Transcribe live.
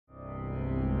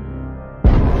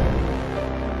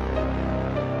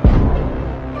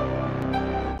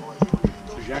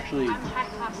actually... Yeah.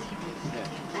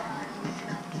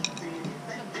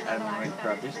 And I'm going to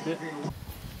grab this bit.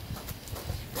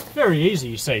 Very easy,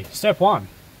 you see. Step 1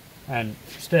 and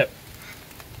step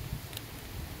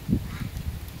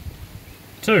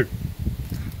 2.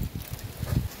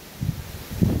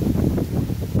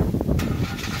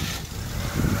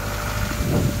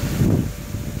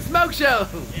 Smoke show!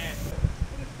 Yeah.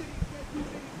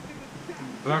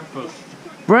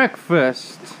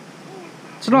 Breakfast.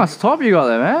 It's a nice top you got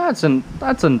there, man.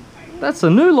 That's a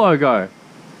new logo.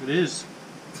 It is.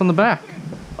 It's on the back.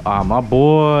 Ah, my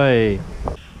boy.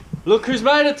 Look who's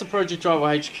made it to Project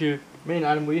Driver HQ. Me and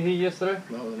Adam, were you here yesterday?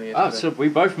 No, I wasn't here Oh, today. so we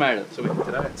both made it. So we're here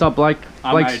today. What's up, Blake?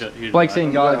 I made it. Blake's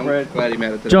eating garlic bread. I'm glad he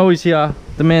made it today. Joey's here,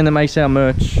 the man that makes our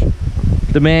merch.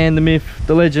 The man, the myth,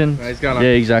 the legend. He's going up. Yeah,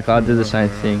 exactly. I did the same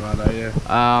thing.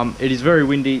 Yeah. It is very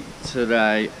windy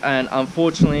today, and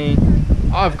unfortunately,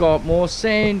 I've got more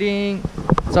sanding.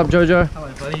 What's up, Jojo?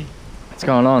 Hello, buddy. What's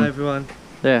going on? Hi, everyone.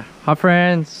 Yeah, hi,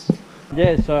 friends.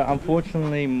 Yeah, so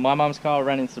unfortunately, my mum's car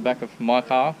ran into the back of my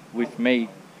car with me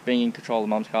being in control of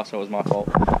mum's car, so it was my fault.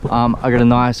 I got a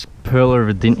nice perler of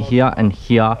a dent here and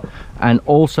here, and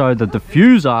also the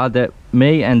diffuser that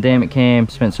me and Damn It Cam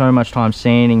spent so much time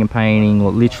sanding and painting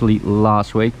literally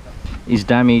last week is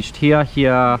damaged here,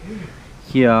 here,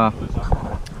 here,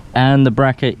 and the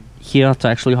bracket here to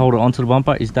actually hold it onto the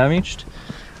bumper is damaged.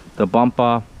 The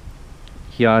bumper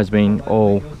here has been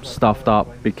all stuffed up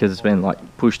because it's been like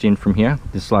pushed in from here.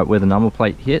 This is like where the number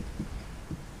plate hit,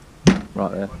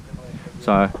 right there.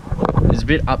 So it's a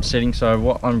bit upsetting. So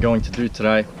what I'm going to do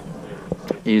today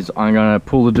is I'm going to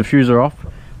pull the diffuser off.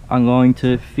 I'm going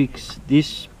to fix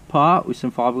this part with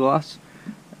some fiberglass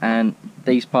and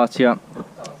these parts here,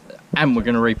 and we're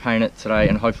going to repaint it today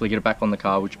and hopefully get it back on the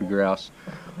car, which would be grouse.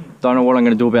 Don't know what I'm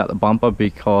going to do about the bumper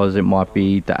because it might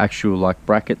be the actual like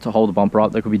bracket to hold the bumper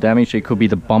up that could be damaged. It could be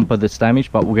the bumper that's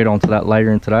damaged, but we'll get onto that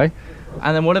later in today.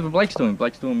 And then whatever Blake's doing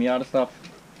Miata stuff.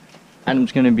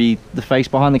 Adam's going to be the face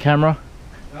behind the camera.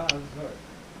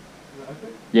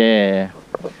 Yeah,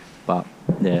 but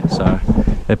yeah, so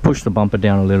they pushed the bumper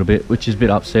down a little bit, which is a bit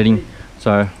upsetting.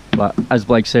 So, but as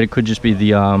Blake said, it could just be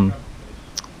the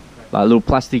like little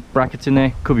plastic brackets in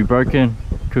there. Could be broken.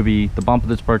 Could be the bumper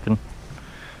that's broken.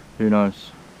 Who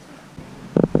knows?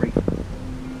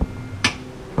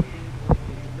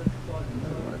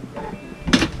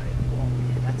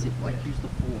 That's it. Blake, use the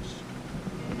force.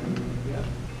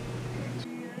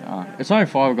 It's only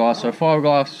fiberglass, so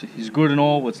fiberglass is good and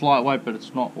all. It's lightweight, but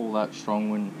it's not all that strong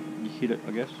when you hit it,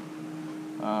 I guess.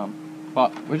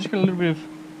 But we just got a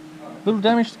little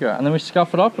damage to go, and then we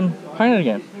scuff it up and paint it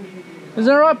again. Is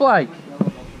that right, Blake?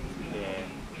 Yeah.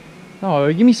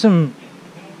 No, give me some.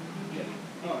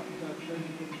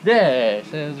 Yeah,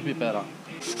 sounds a bit better.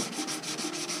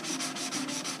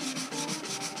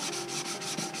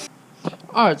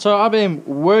 Alright, so I've been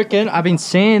working, I've been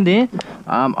sanding.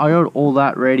 I got all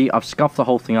that ready. I've scuffed the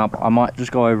whole thing up. I might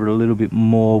just go over it a little bit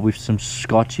more with some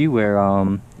scotchy where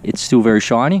it's still very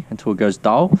shiny until it goes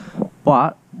dull.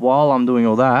 But while I'm doing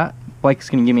all that, Blake's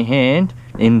gonna give me a hand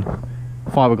in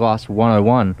fiberglass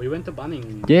 101. We went to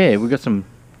Bunnings. Yeah, we got some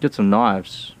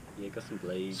knives. Yeah, got some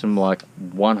blades. Some like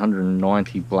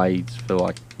 190 blades for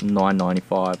like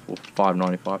 $9.95 or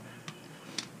 $5.95.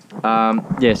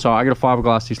 Yeah, so I got to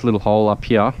fiberglass this little hole up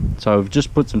here. So I've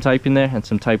just put some tape in there and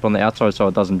some tape on the outside so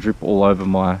it doesn't drip all over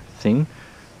my thing,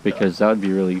 because that would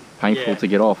be really painful to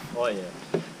get off. Oh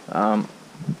yeah.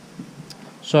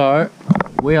 So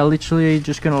we are literally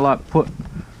just gonna like put.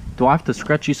 Do I have to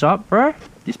scratch this up, bro?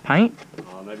 This paint?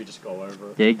 Maybe just go over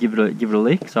it. Yeah, give it a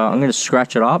lick. So I'm gonna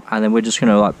scratch it up, and then we're just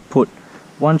gonna like put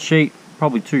one sheet,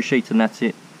 probably 2 sheets, and that's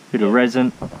it. Bit of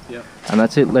resin. Yep. And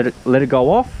that's it. Let it go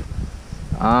off.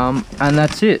 And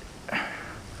that's it.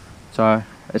 So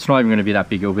it's not even going to be that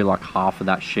big. It'll be like half of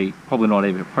that sheet. Probably not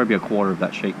even. Probably a quarter of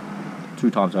that sheet.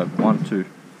 2 times over. 1, 2.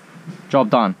 Job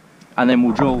done. And then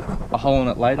we'll drill a hole in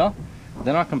it later.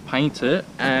 Then I can paint it.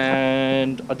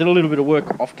 And I did a little bit of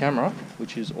work off camera,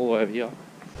 which is all over here.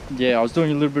 Yeah, I was doing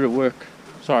a little bit of work.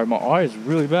 Sorry, my eye is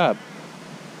really bad.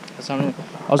 I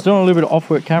was doing a little bit of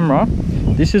off-work camera.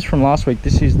 This is from last week.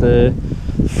 This is the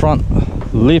front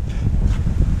lip.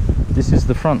 This is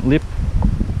the front lip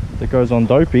that goes on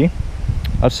Dopey.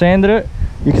 I've sanded it.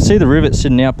 You can see the rivet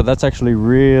sitting out, but that's actually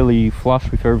really flush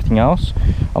with everything else.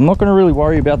 I'm not going to really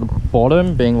worry about the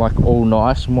bottom being like all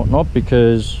nice and whatnot,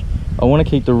 because I want to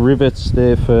keep the rivets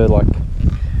there for like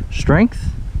strength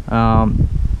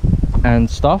and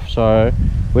stuff. So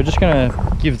we're just going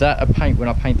to give that a paint when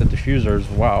I paint the diffuser as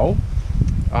well.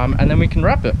 And then we can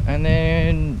wrap it. And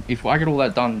then if I get all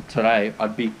that done today,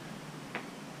 I'd be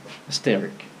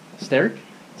hysteric. Hysteric?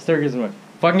 Hysteric isn't it?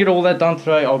 If I can get all that done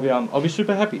today, I'll be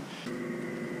super happy.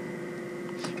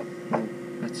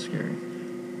 That's scary.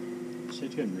 So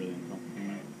it's getting really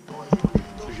uncomfortable.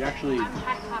 Because you actually...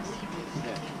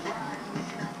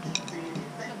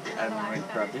 Adam, I'm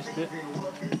grab this bit.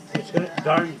 It's gonna,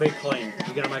 don't be clean.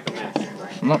 You're gonna make a mess.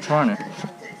 I'm not trying to.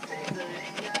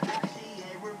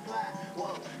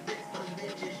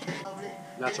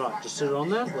 That's right. Just sit it on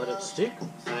there, let it stick,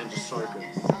 and then just soak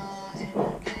it.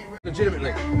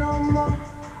 Legitimately.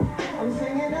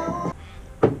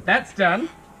 That's done.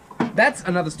 That's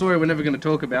another story we're never going to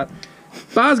talk about.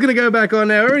 Bar's going to go back on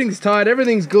now. Everything's tight.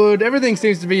 Everything's good. Everything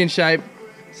seems to be in shape.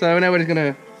 So now we're just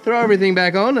going to throw everything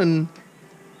back on and...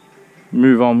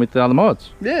 move on with the other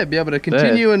mods. yeah, be able to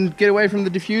continue and get away from the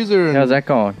diffuser. And how's that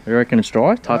going? You reckon it's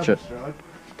dry? Touch it.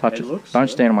 Touch it. Looks Don't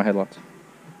good. stand on my headlights.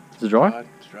 Is it dry?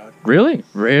 It's dry. Really?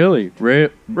 Really?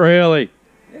 Really?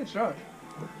 Yeah, it's dry.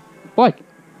 Blake,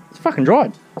 it's fucking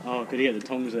dried. Oh, could you get the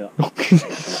tongs out?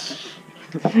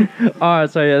 Alright,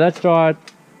 so yeah, that's dried.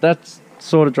 That's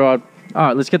sort of dried.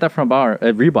 Alright, let's get that front bar.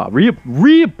 Rear bar.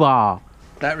 Rear bar.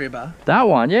 That rear bar. That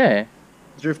one, yeah.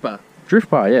 Drift bar. Drift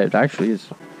bar, yeah, it actually is.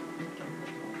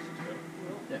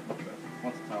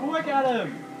 Look at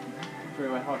him!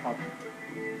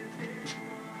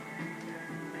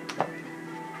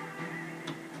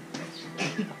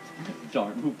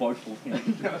 Don't, we'll both fall in. I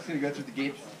was going to go through the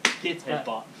gates. Gets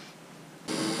headbutt.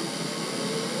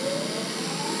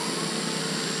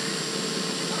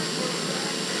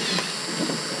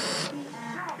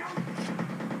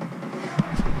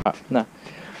 No.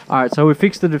 Alright, so we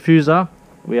fixed the diffuser.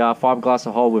 We are fiberglass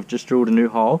a hole. We've just drilled a new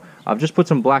hole. I've just put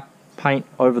some black paint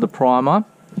over the primer,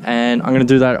 and I'm going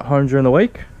to do that at home during the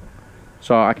week.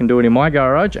 So I can do it in my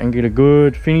garage and get a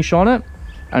good finish on it.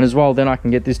 And as well, then I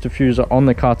can get this diffuser on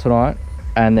the car tonight,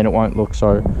 and then it won't look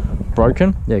so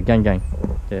broken. Yeah, gang.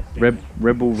 Yeah,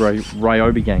 Rebel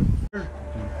Ryobi gang.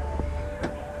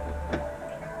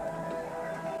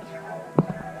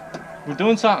 We're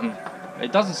doing something.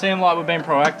 It doesn't seem like we're being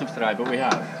proactive today, but we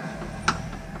have.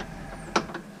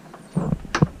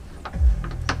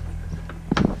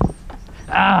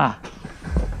 Ah!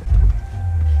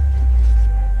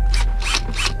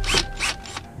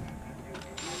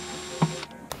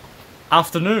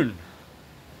 Afternoon.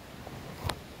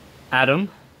 Adam,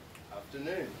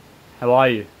 Afternoon. how are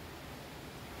you?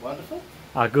 Wonderful.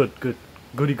 Good.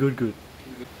 Goody.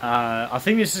 I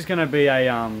think this is going to be a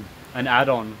an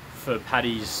add-on for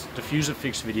Paddy's diffuser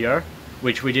fix video,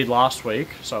 which we did last week,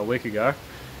 so a week ago.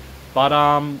 But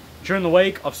during the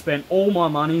week, I've spent all my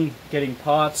money getting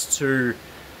parts to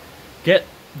get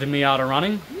the Miata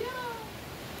running.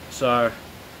 So,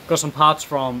 got some parts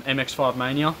from MX5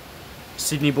 Mania,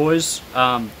 Sydney boys.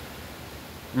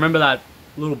 Remember that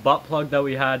little butt plug that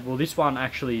we had? Well, this one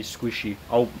actually is squishy.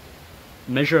 I'll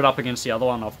measure it up against the other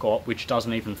one I've got, which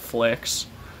doesn't even flex.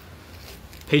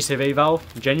 PCV valve,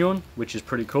 genuine, which is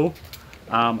pretty cool.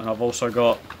 And I've also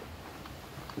got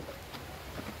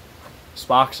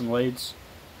sparks and leads.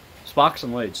 Sparks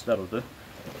and leads, that'll do.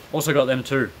 Also got them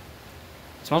too.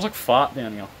 It smells like fart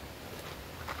down here.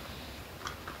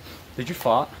 Did you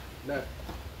fart? No.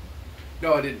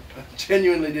 No, I didn't. I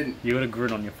genuinely didn't. You got a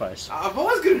grin on your face. I've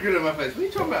always got a grin on my face. What are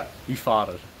you talking about? You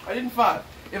farted. I didn't fart.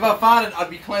 If I farted, I'd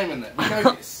be claiming that. You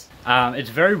know this. It's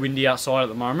very windy outside at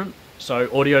the moment, so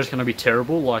audio is going to be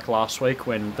terrible like last week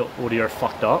when the audio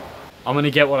fucked up. I'm going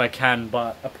to get what I can,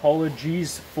 but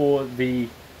apologies for the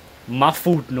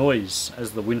muffled noise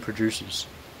as the wind produces.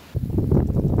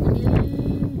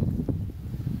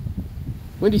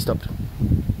 Windy stopped.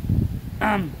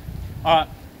 Alright,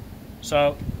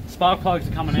 so spark plugs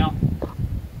are coming out.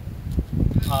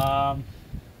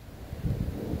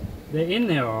 They're in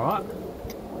there alright.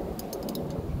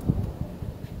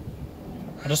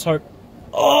 I just hope...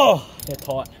 Oh! They're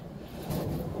tight.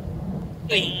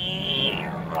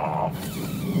 Oh,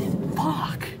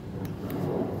 fuck!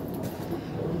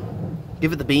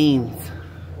 Give it the beans.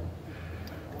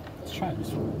 Let's try this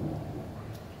one.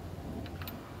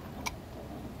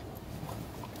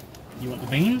 You want the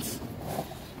beans?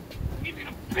 Give me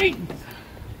the beans!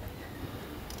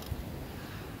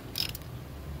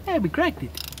 Yeah, we cracked it.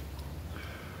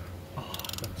 Oh,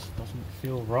 that doesn't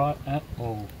feel right at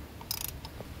all.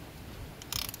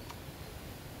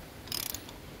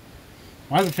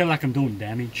 Why does it feel like I'm doing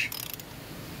damage?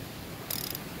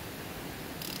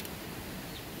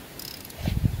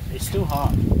 It's still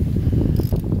hard.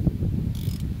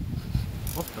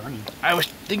 What's burning? I was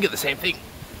thinking the same thing.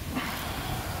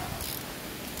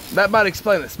 That might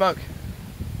explain the smoke.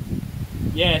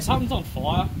 Yeah, something's on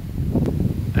fire.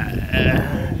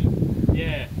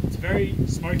 Yeah, it's very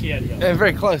smoky out here. Yeah,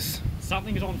 very close.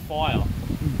 Something is on fire.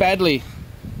 Badly.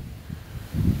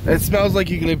 It smells like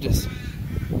eucalyptus.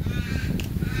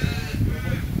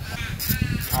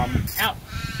 Out.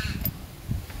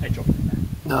 Hey, drop it in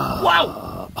there.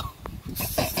 Wow!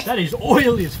 That is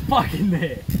oily as fuck in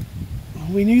there.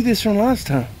 We knew this from last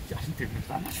time. I didn't think there's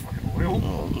that much fucking oil.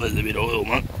 Oh, a little bit of oil,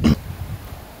 man.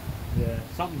 Yeah,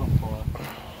 something's on fire.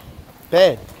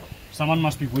 Bad. Someone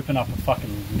must be whipping up a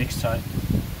fucking mixtape.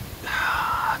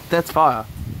 That's fire.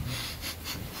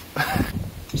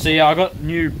 So yeah, I got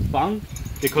new bung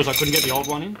because I couldn't get the old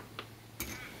one in.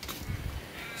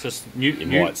 It's just new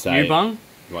bung.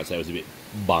 You might say it was a bit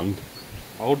bunged.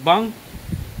 Old bung.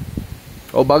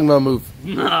 Oh, bung no move.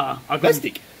 Nah, I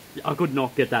could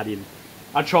not get that in.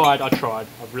 I tried, I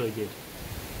really did.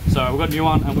 So we got a new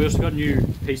one, and we also got a new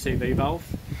PCV valve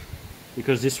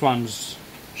because this one's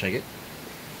Shake it.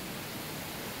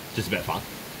 Just about fun.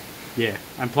 yeah,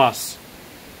 and plus.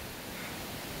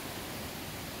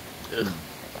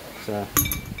 So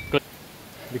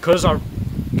because I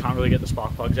can't really get the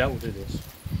spark plugs out, we'll do this.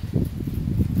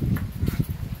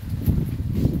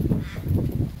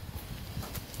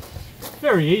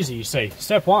 Very easy, you see.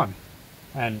 Step 1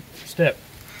 and step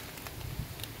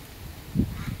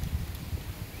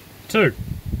 2.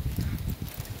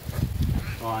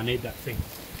 Oh, I need that thing.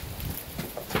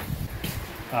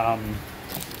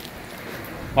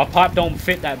 My pipe don't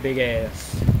fit that big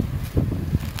ass.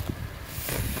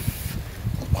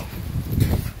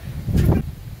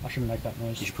 I shouldn't make that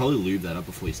noise. You should probably lube that up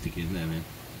before you stick it in there, man.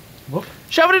 Whoop.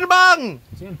 Shove it in the bung!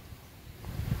 It's in.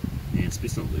 Yeah,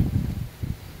 spit's not lube.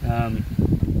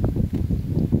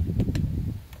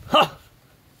 Ha!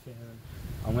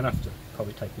 I'm gonna have to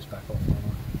probably take this back off.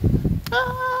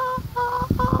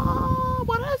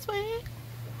 What else, man?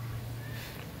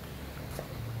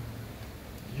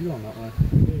 Did you go on that way?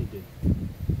 Yeah, you did.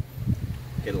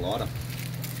 Get a lighter.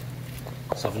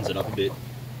 Softens it up a bit.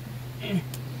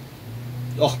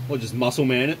 Oh, or just muscle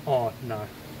man it. Oh, no.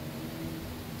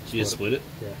 So you just split it?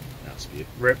 Yeah. That's weird.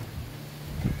 Rip.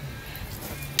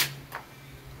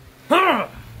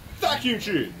 Vacuum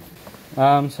tube!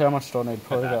 So how much do I need?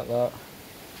 Probably about that.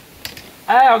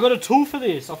 Hey, I got a tool for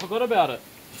this. I forgot about it.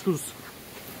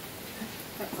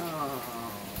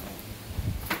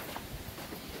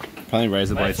 Probably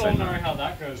razor blade. Let's all know how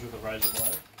that goes with a razor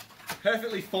blade.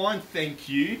 Perfectly fine, thank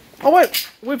you. Oh wait,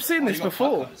 we've seen this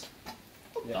before.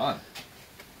 Yeah. Done.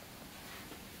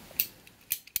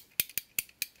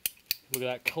 Look at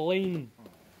that clean.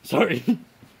 Sorry.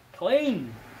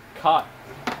 Clean cut.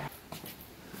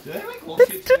 Do they make lots of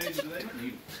today? Do they not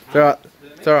need? It's alright.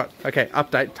 It's alright. Okay,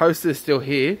 update. Toaster's still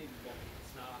here.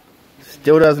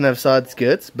 Still doesn't have side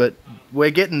skirts, but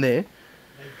we're getting there.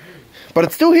 But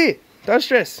it's still here. Don't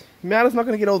stress. Miata's not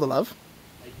going to get all the love.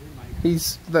 I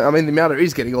mean, the Miata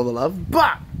is getting all the love,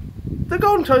 but the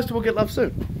Golden Toaster will get love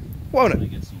soon. Won't it?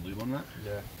 Get some lube on that?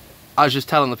 Yeah. I was just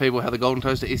telling the people how the Golden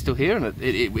Toaster is still here, and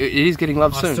it is getting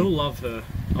love soon. I still love her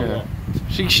a lot.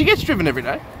 She gets driven every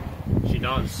day. She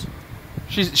does.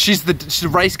 She's the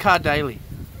race car daily.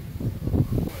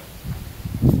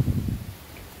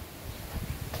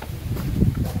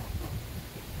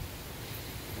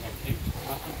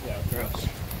 Yeah, gross.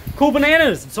 Cool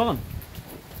bananas. It's on.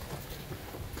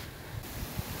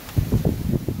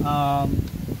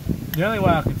 The only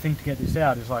way I could think to get this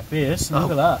out is like this. And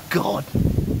look at that. God,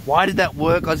 why did that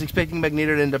work? I was expecting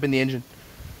Magneto to end up in the engine.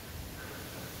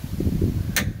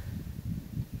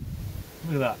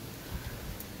 Look at that.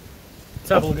 Let's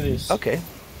have a look at this. Okay.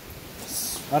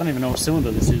 I don't even know what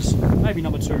cylinder this is. Maybe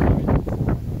number 2. Maybe.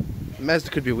 Mazda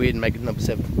could be weird and make it number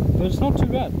 7. But it's not too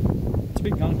bad. It's a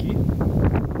bit gunky,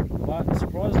 but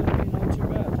surprisingly not too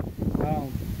bad.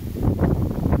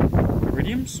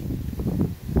 Iridiums?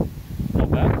 Not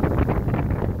bad.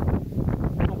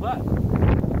 Not bad.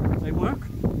 They work.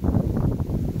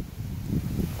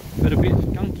 But a bit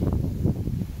gunky.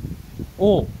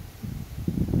 Oh,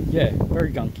 yeah,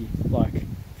 very gunky. Like,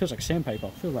 feels like sandpaper.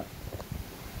 Feel that.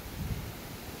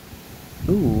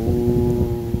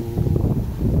 Ooh.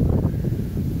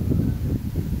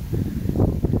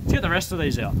 Let's get the rest of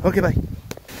these out. Okay, bye.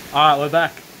 Alright, we're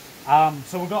back.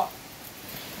 So we got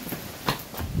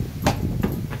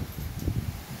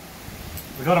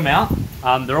them out.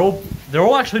 They're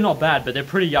all actually not bad, but they're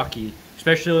pretty yucky.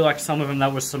 Especially like some of them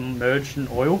that was submerged in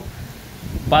oil.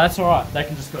 But that's alright, they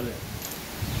can just go there.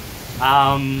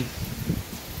 I'm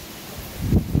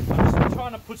just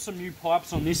trying to put some new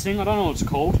pipes on this thing. I don't know what it's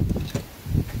called.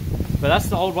 But that's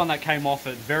the old one that came off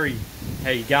at very... How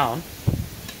you going?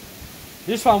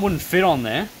 This one wouldn't fit on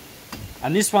there.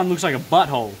 And this one looks like a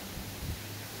butthole.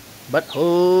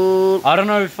 Butthole. I don't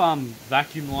know if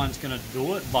vacuum line's gonna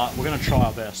do it, but we're gonna try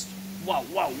our best. Whoa,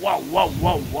 whoa, whoa, whoa,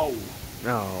 whoa, whoa.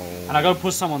 No. And I got to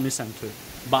put some on this end too.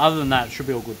 But other than that, it should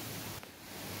be all good.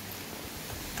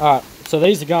 Alright, so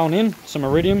these are going in, some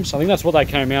iridiums. I think that's what they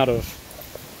came out of.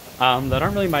 They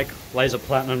don't really make laser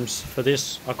platinums for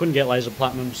this. I couldn't get laser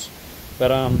platinums.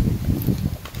 But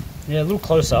yeah, a little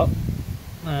close up.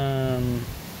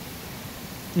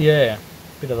 Yeah,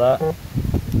 bit of that.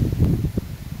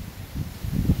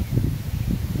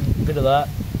 Bit of that,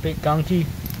 bit gunky.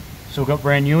 Still got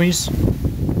brand newies.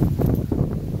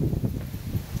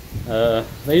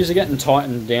 These are getting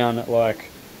tightened down at like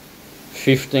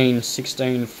 15,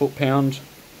 16 foot-pound,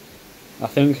 I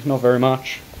think, not very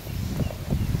much.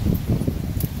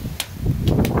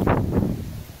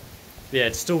 Yeah,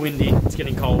 it's still windy, it's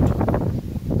getting cold.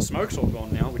 The smoke's all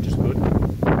gone now, which is good.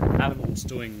 Adam's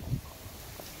doing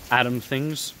Adam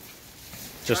things.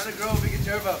 Just trying to grow a bigger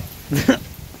turbo.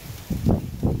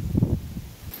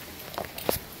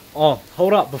 Oh,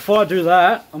 hold up, before I do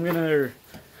that, I'm gonna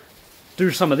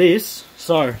do some of this.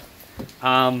 So,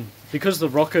 because the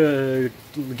rocker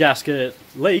gasket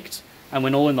leaked and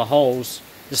went all in the holes,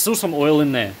 there's still some oil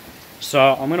in there. So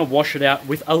I'm gonna wash it out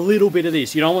with a little bit of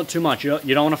this. You don't want too much. You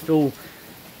don't want to fill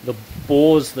the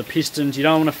bores, the pistons, you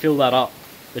don't want to fill that up.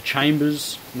 The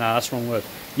chambers, no, that's the wrong word.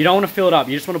 You don't want to fill it up,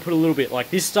 you just want to put a little bit. Like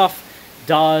this stuff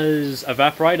does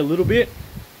evaporate a little bit,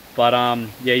 but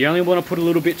yeah, you only want to put a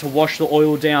little bit to wash the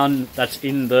oil down that's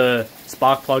in the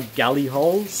spark plug galley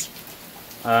holes.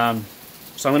 So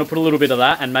I'm going to put a little bit of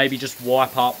that and maybe just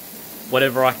wipe up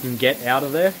whatever I can get out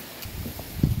of there.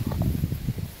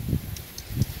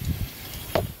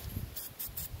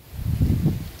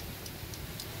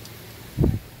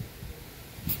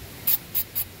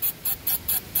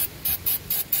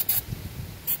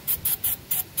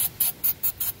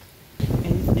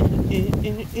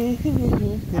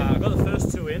 I got the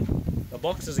first two in. The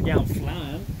boxes are going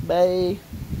flying. Bye.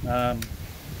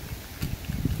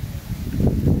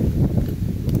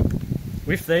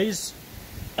 With these,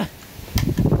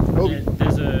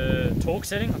 there's a torque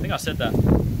setting. I think I said that.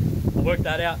 I worked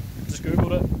that out. Just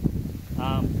googled it.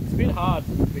 It's a bit hard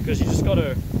because you just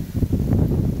gotta.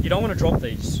 You don't want to drop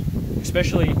these,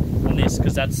 especially on this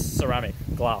because that's ceramic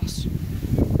glass,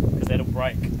 because that'll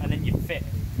break and then you'd fit.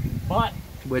 But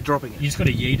we're dropping it. You just got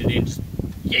to yeet it in. Just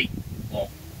yeet. Oh,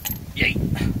 yeet.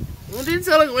 Well, it didn't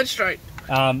sound like it went straight.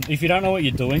 If you don't know what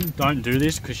you're doing, don't do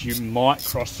this because you might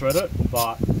cross-thread it.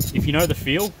 But if you know the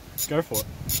feel, go for it.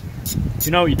 If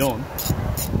you know what you're doing.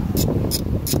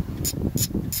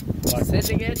 Like,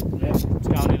 setting it. Yeah, it's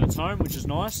going in its home, which is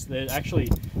nice. They're actually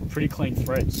pretty clean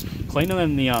threads. Cleaner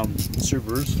than the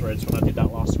Subaru's threads when I did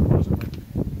that last surprisingly.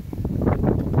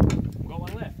 I've got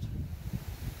one left.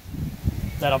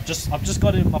 That I've just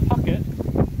got it in my pocket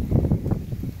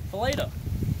for later.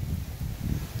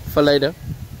 For later.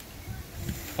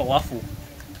 Falafel.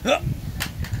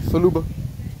 Faluba.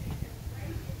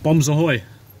 Bombs ahoy.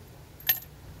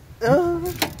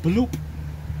 Bloop.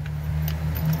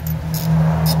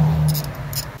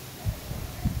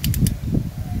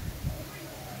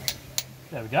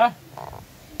 There we go.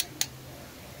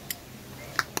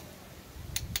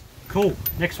 Cool.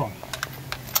 Next one.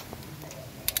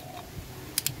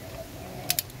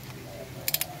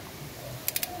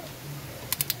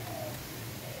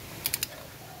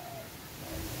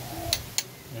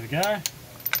 There we go.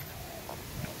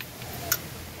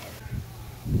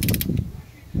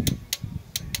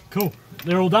 Cool.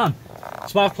 They're all done.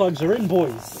 Spark plugs are in,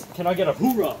 boys. Can I get a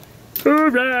hoorah?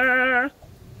 Hoorah!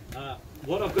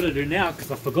 What I've got to do now,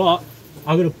 because I forgot,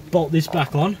 I've got to bolt this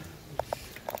back on.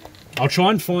 I'll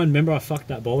try and find, remember I fucked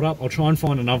that bolt up, I'll try and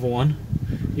find another one.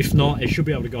 If not, it should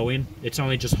be able to go in. It's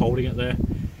only just holding it there.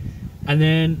 And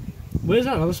then, where's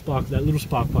that other spark, that little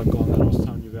spark plug gone that I was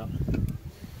telling you about?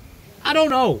 I don't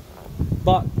know,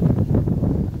 but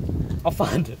I'll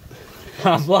find it.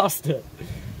 I've lost it.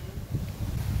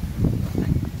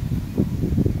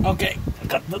 Okay, I've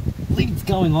got the leads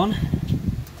going on.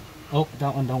 Oh,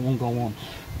 that one won't go on.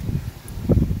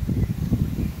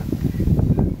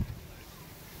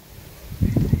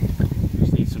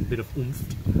 Just need some bit of oomph.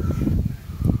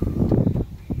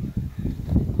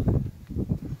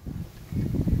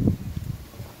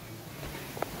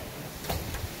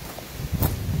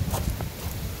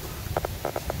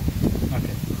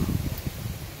 Okay.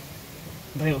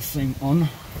 Bale thing on.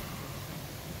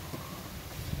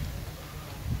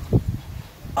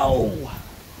 Oh!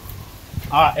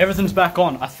 Alright, everything's back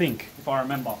on, I think, if I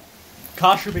remember.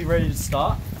 Car should be ready to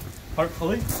start,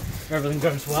 hopefully, if everything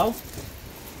goes well.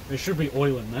 There should be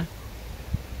oil in there.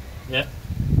 Yep.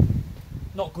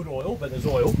 Not good oil, but there's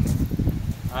oil.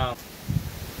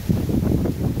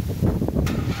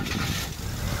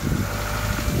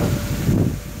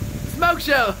 Smoke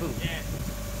show! Yeah.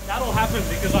 That'll happen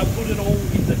because I put it all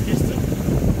in the piston.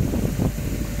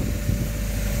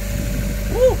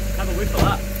 Woo! Have a whiff of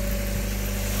that.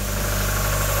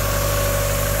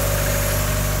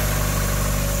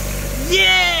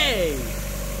 Yay!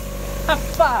 High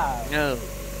five! No.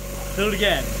 Do it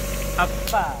again. High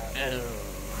five. No.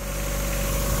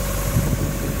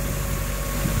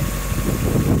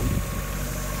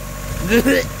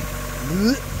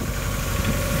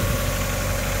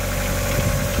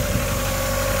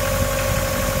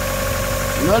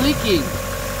 No leaking.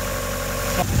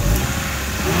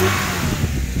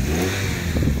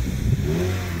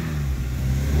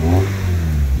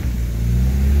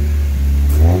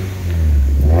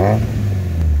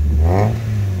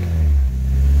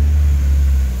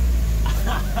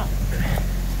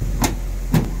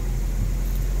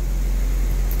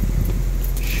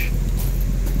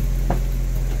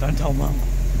 Don't tell Mum.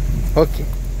 Okay.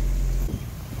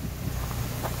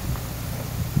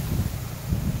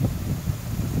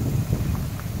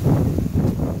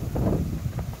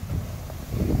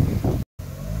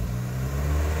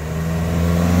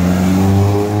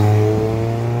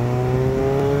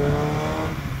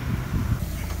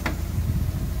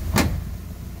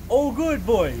 All good,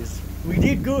 boys. We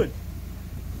did good.